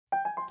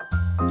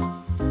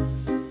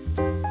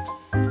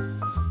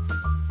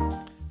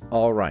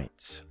All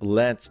right,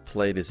 let's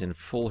play this in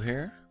full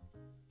here.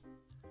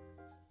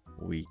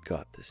 We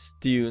got the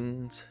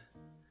student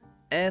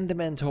and the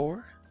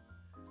mentor.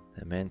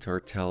 The mentor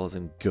tells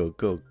him go,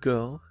 go,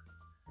 go.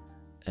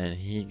 And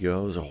he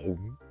goes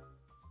home.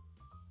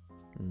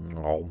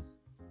 All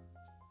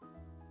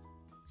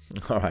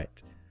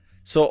right.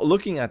 So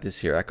looking at this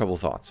here, a couple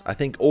thoughts. I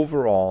think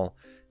overall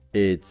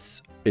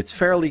it's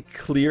fairly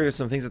clear. There's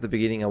some things at the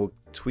beginning I will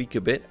tweak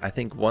a bit. I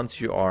think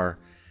once you are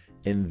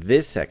in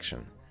this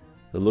section,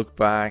 the look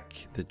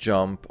back, the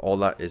jump, all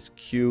that is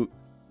cute,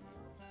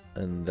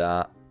 and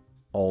that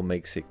all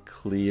makes it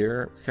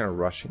clear. We're kind of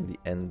rushing the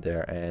end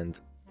there, and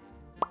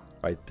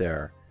right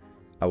there,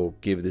 I will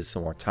give this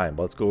some more time.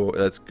 But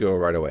let's go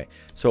right away.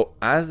 So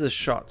as the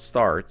shot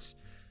starts,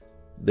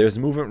 there's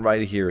movement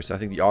right here, so I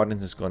think the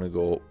audience is going to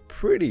go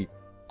pretty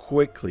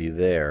quickly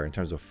there in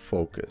terms of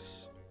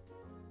focus.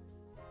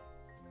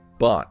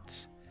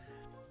 But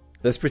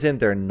let's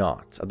pretend they're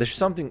not. There's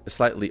something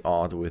slightly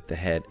odd with the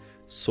head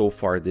so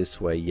far this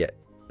way, yet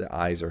the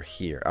eyes are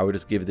here. I would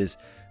just give this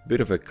a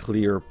bit of a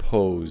clear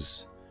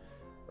pose.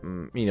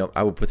 You know,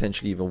 I would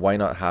potentially even, why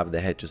not have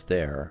the head just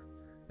there,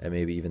 and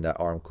maybe even that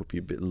arm could be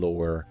a bit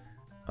lower.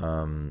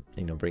 You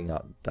know, bring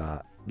out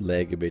that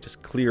leg a bit,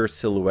 just clear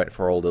silhouette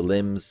for all the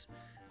limbs,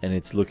 and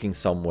it's looking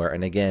somewhere.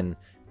 And again,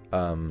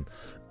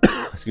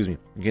 excuse me,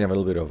 you can have a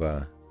little bit of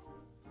a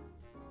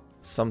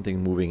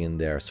something moving in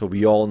there, so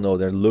we all know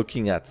they're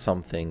looking at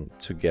something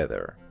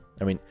together.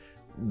 I mean,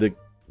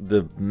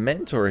 the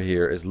mentor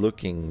here is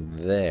looking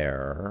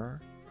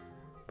there,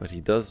 but he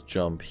does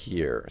jump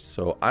here.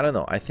 So I don't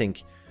know. I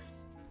think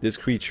this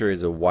creature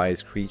is a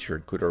wise creature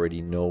and could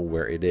already know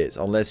where it is,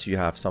 unless you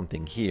have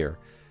something here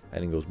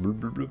and it goes bloop,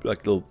 bloop, bloop,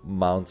 like little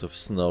mounts of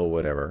snow,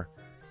 whatever,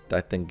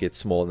 that then gets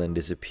small and then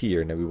disappear,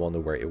 and then we wonder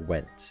where it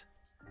went.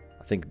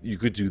 I think you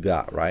could do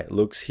that, right?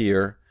 Looks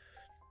here,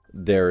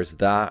 there's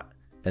that,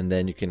 and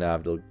then you can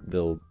have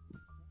the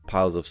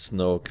piles of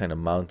snow kind of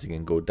mounting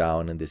and go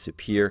down and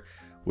disappear,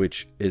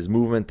 which is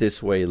movement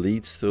this way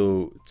leads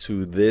to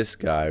this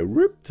guy,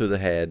 whoop, to the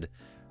head.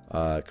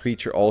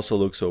 Creature also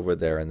looks over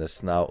there, and the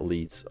snout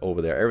leads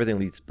over there. Everything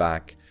leads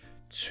back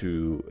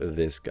to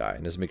this guy.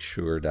 And just make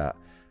sure that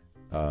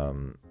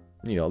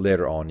you know,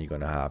 later on you're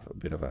gonna have a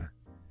bit of a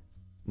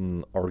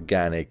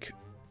organic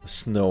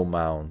snow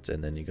mount,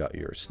 and then you got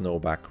your snow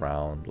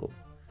background, little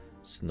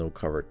snow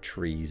covered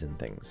trees and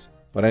things.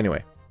 But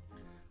anyway,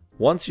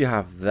 once you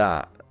have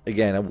that,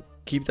 again, I will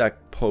keep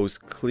that pose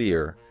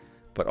clear,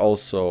 but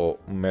also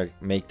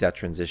make that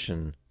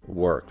transition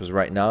work. Because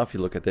right now, if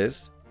you look at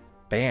this,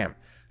 bam,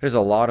 there's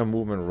a lot of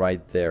movement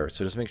right there.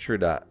 So just make sure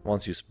that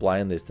once you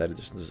spline this, that it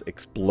doesn't just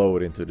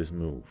explode into this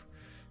move.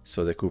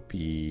 So there could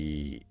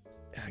be,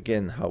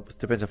 again,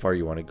 depends how far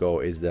you want to go.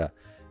 Is the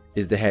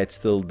head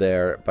still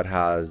there, but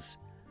has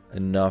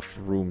enough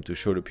room to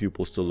show the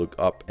pupils to look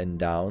up and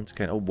down, to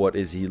kind of, what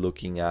is he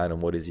looking at and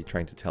what is he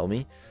trying to tell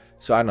me?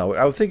 So I don't know.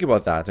 I would think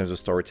about that in terms of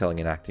storytelling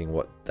and acting,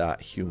 what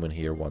that human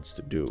here wants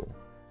to do.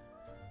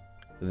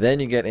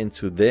 Then you get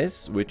into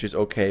this, which is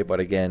okay,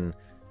 but again,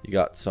 you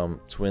got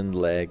some twin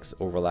legs,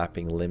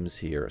 overlapping limbs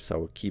here, so I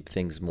would keep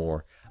things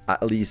more,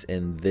 at least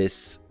in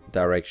this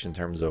direction, in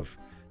terms of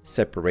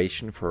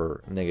separation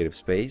for negative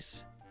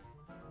space.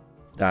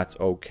 That's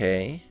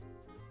okay.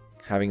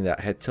 Having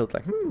that head tilt,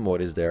 like,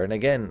 what is there? And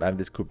again,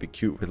 this could be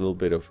cute with a little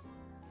bit of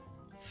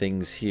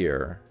things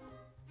here,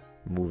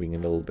 moving a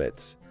little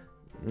bit.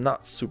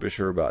 Not super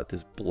sure about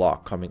this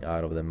block coming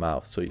out of the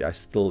mouth, so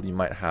you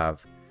might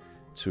have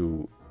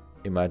to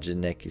imagine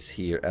neck is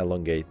here,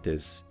 elongate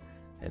this,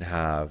 and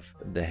have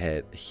the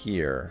head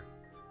here,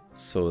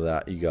 so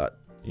that you got,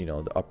 you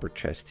know, the upper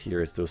chest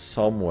here. So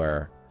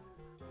somewhere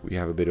we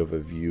have a bit of a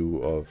view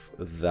of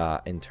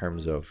that in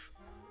terms of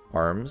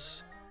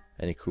arms,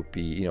 and it could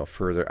be, you know,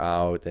 further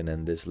out, and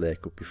then this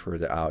leg could be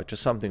further out.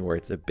 Just something where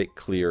it's a bit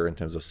clearer in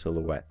terms of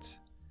silhouette.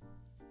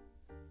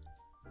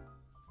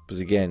 Because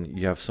again,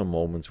 you have some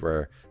moments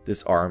where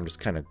this arm just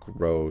kind of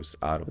grows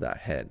out of that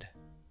head.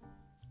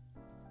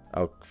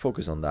 I'll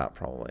focus on that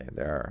probably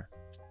there.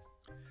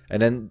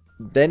 And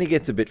then it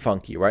gets a bit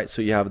funky, right?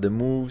 So you have the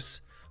moves.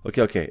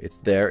 Okay,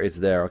 it's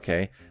there,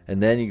 okay.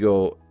 And then you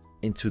go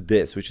into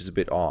this, which is a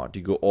bit odd.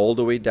 You go all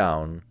the way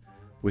down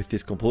with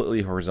this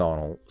completely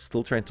horizontal,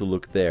 still trying to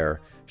look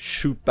there,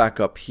 shoot back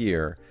up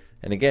here.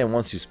 And again,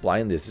 once you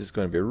spline this is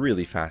going to be a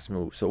really fast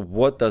move. So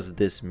what does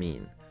this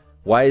mean?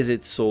 Why is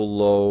it so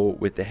low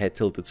with the head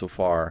tilted so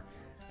far?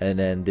 And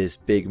then this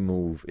big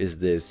move, is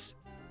this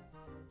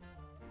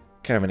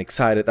kind of an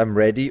excited, I'm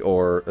ready,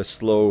 or a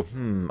slow,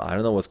 I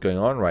don't know what's going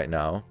on right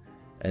now?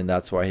 And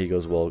that's why he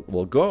goes, well,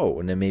 go.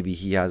 And then maybe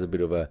he has a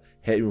bit of a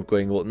head move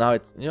going, well, now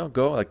it's, you know,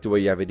 go, like the way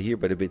you have it here,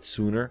 but a bit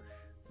sooner.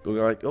 Go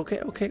like,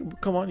 okay,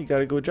 come on, you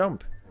gotta go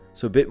jump.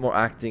 So a bit more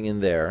acting in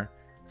there,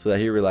 so that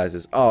he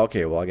realizes, oh,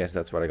 okay, well, I guess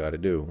that's what I gotta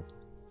do.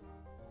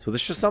 So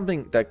there's just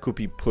something that could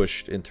be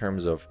pushed in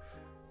terms of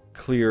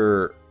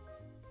clear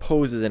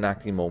poses and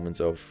acting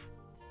moments of,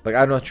 like,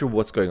 I'm not sure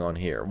what's going on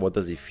here. What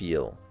does he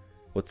feel?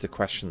 What's the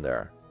question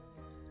there?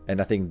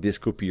 And I think this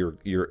could be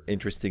your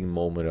interesting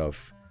moment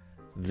of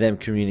them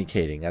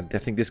communicating. I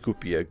think this could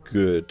be a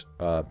good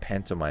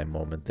pantomime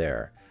moment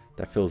there.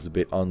 That feels a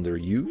bit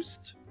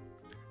underused.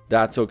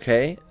 That's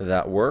okay.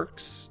 That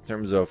works. In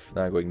terms of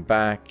now going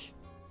back,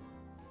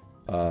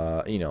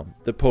 you know,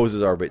 the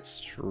poses are a bit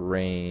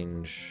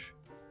strange.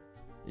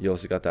 You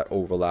also got that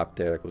overlap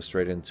there that goes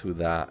straight into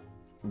that.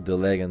 The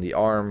leg and the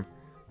arm.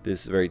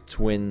 This very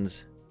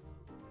twins.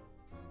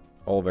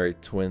 All very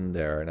twin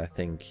there. And I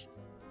think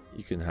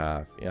you can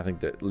have, you know, I think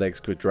the legs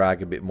could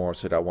drag a bit more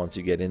so that once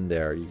you get in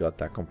there, you got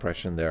that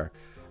compression there.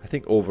 I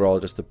think overall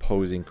just the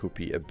posing could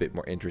be a bit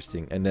more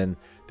interesting. And then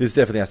this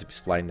definitely has to be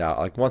splined out.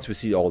 Like once we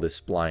see all this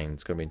spline,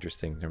 it's going to be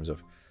interesting in terms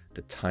of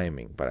the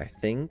timing. But I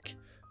think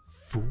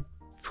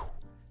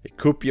it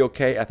could be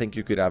okay. I think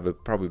you could have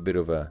probably a bit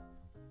of a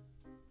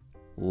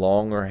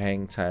longer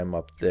hang time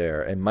up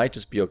there. It might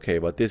just be okay,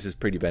 but this is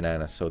pretty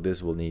bananas. So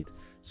this will need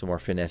some more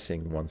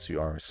finessing once you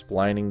are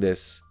splining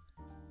this.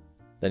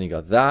 Then you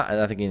got that. And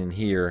I think in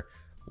here,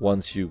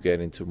 once you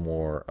get into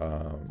more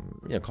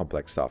you know,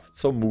 complex stuff,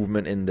 some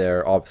movement in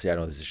there. Obviously I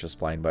know this is just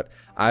spline, but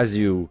as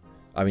you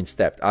as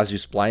you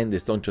spline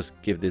this, don't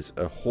just give this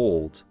a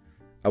hold.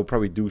 I would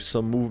probably do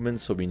some movement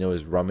so we know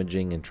it's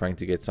rummaging and trying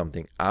to get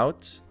something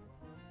out.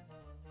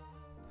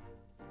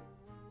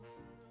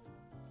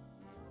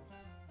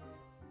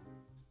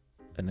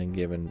 And then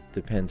given,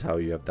 depends how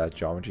you have that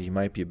geometry, he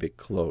might be a bit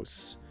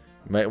close.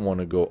 You might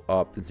want to go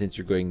up, and since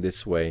you're going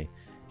this way,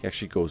 he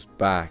actually goes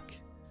back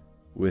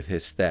with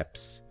his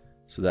steps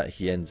so that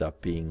he ends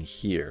up being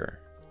here.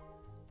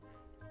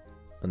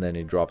 And then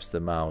he drops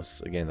the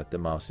mouse, again that the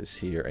mouse is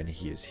here and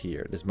he is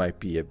here. This might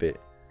be a bit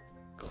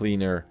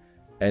cleaner.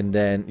 And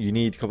then you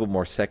need a couple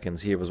more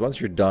seconds here, because once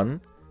you're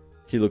done,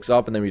 he looks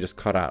up and then we just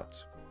cut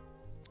out.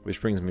 Which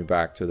brings me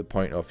back to the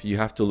point of, you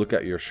have to look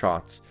at your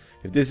shots.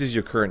 If this is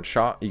your current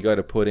shot, you got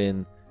to put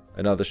in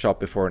another shot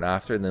before and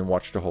after, and then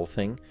watch the whole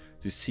thing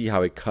to see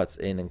how it cuts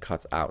in and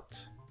cuts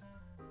out.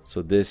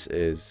 So this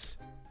is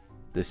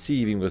the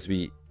sieving, because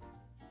we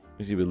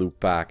loop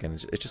back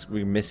and it's just,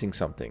 we're missing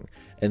something.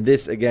 And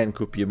this again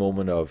could be a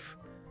moment of,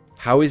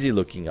 how is he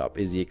looking up?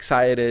 Is he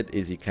excited?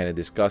 Is he kind of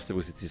disgusted?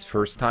 Was it his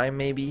first time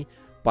maybe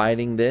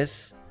biting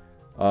this?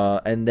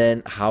 And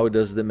then how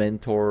does the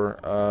mentor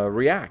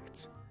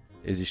react?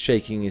 Is he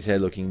shaking his head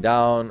looking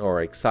down,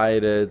 or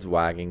excited,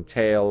 wagging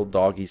tail,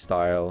 doggy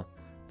style?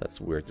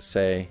 That's weird to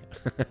say.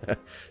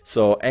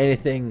 So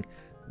anything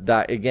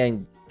that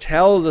again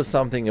tells us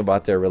something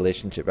about their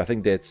relationship. I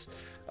think that's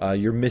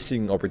you're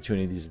missing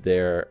opportunities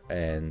there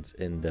and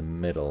in the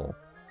middle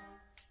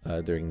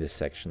during this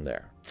section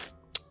there.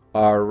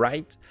 All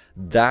right,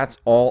 that's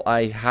all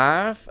I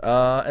have,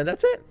 and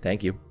that's it.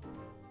 Thank you.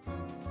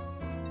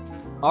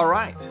 All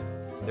right,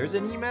 there's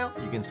an email.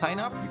 You can sign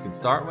up. You can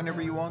start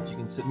whenever you want. You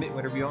can submit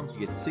whenever you want. You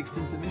get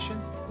 16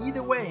 submissions.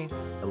 Either way,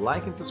 a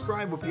like and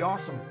subscribe would be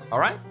awesome. All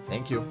right,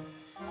 thank you.